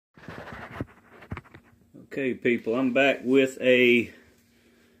Okay, people, I'm back with a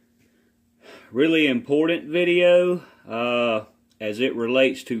really important video as it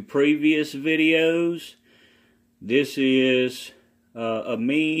relates to previous videos. This is a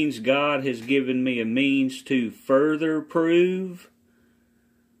means. God has given me a means to further prove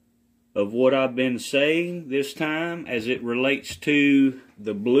of what I've been saying this time as it relates to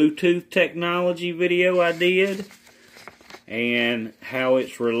the Bluetooth technology video I did and how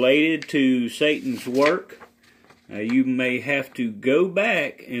it's related to Satan's work. You may have to go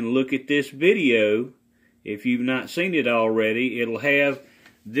back and look at this video if you've not seen it already. It'll have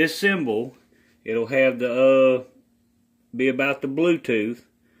this symbol. It'll have the be about the Bluetooth.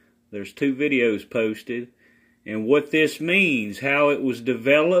 There's 2 videos posted. And what this means, how it was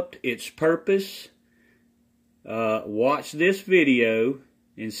developed, its purpose. Watch this video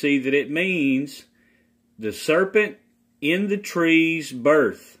and see that it means the serpent in the tree's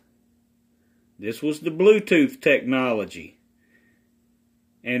birth. This was the Bluetooth technology.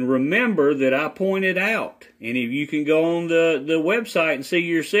 And remember that I pointed out, and if you can go on the website and see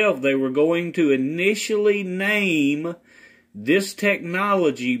yourself, they were going to initially name this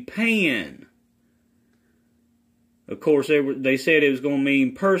technology PAN. Of course, they said it was going to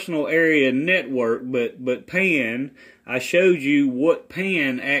mean Personal Area Network, but PAN, I showed you what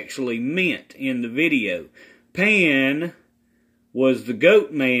PAN actually meant in the video. Pan was the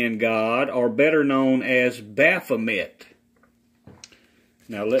goat man god, or better known as Baphomet.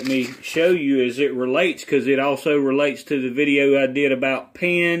 Now let me show you as it relates, because it also relates to the video I did about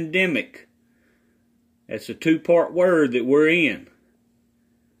pandemic. That's a 2-part word that we're in.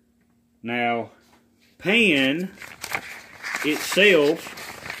 Now, Pan itself,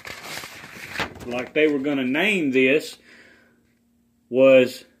 like they were going to name this,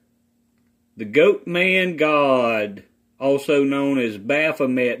 was the goat man god, also known as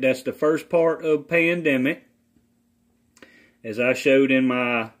Baphomet. That's the first part of pandemic. As I showed in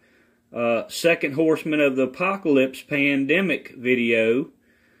my second horseman of the apocalypse pandemic video,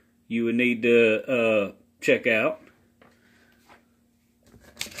 you would need to check out.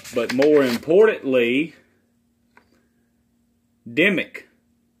 But more importantly, demic.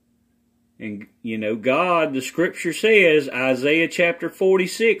 And, you know, God, the scripture says, Isaiah chapter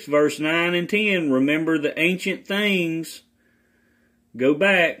 46, verse 9 and 10, remember the ancient things. Go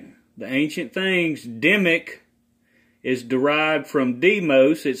back. The ancient things. Demic is derived from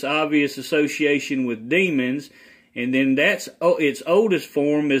demos, its obvious association with demons. And then its oldest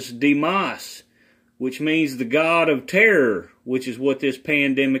form is demos, which means the god of terror, which is what this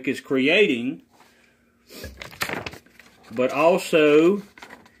pandemic is creating. But also,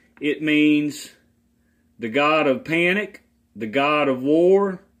 it means the god of panic, the god of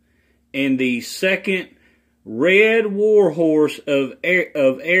war, and the second red war horse of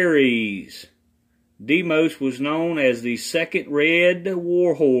Aries. Demos was known as the second red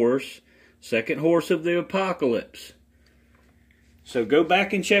war horse, second horse of the apocalypse. So go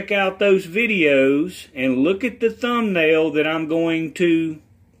back and check out those videos and look at the thumbnail that I'm going to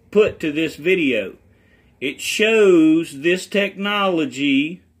put to this video. It shows this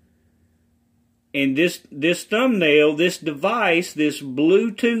technology. And this thumbnail, this device, this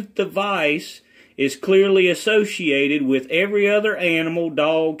Bluetooth device, is clearly associated with every other animal,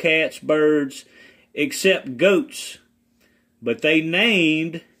 dog, cats, birds, except goats. But they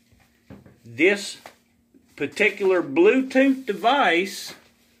named this particular Bluetooth device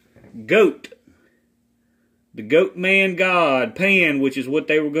Goat. The goat man god, Pan, which is what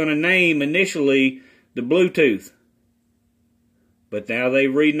they were going to name initially the Bluetooth. But now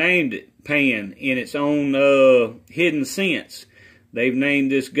they've renamed it Pan in its own hidden sense. They've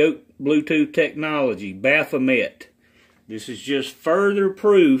named this goat Bluetooth technology Baphomet. This is just further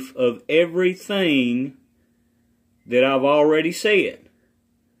proof of everything that I've already said.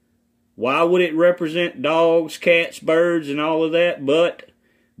 Why would it represent dogs, cats, birds, and all of that, but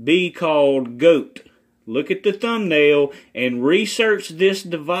be called goat? Look at the thumbnail and research this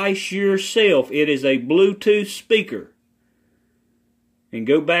device yourself. It is a Bluetooth speaker. And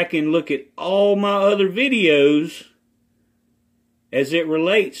go back and look at all my other videos as it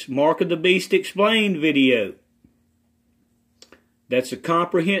relates. Mark of the Beast Explained video. That's a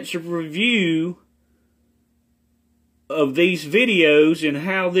comprehensive review of these videos and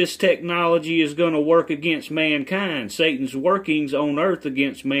how this technology is going to work against mankind. Satan's workings on earth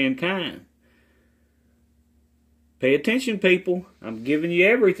against mankind. Pay attention, people. I'm giving you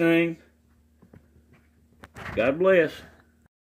everything. God bless.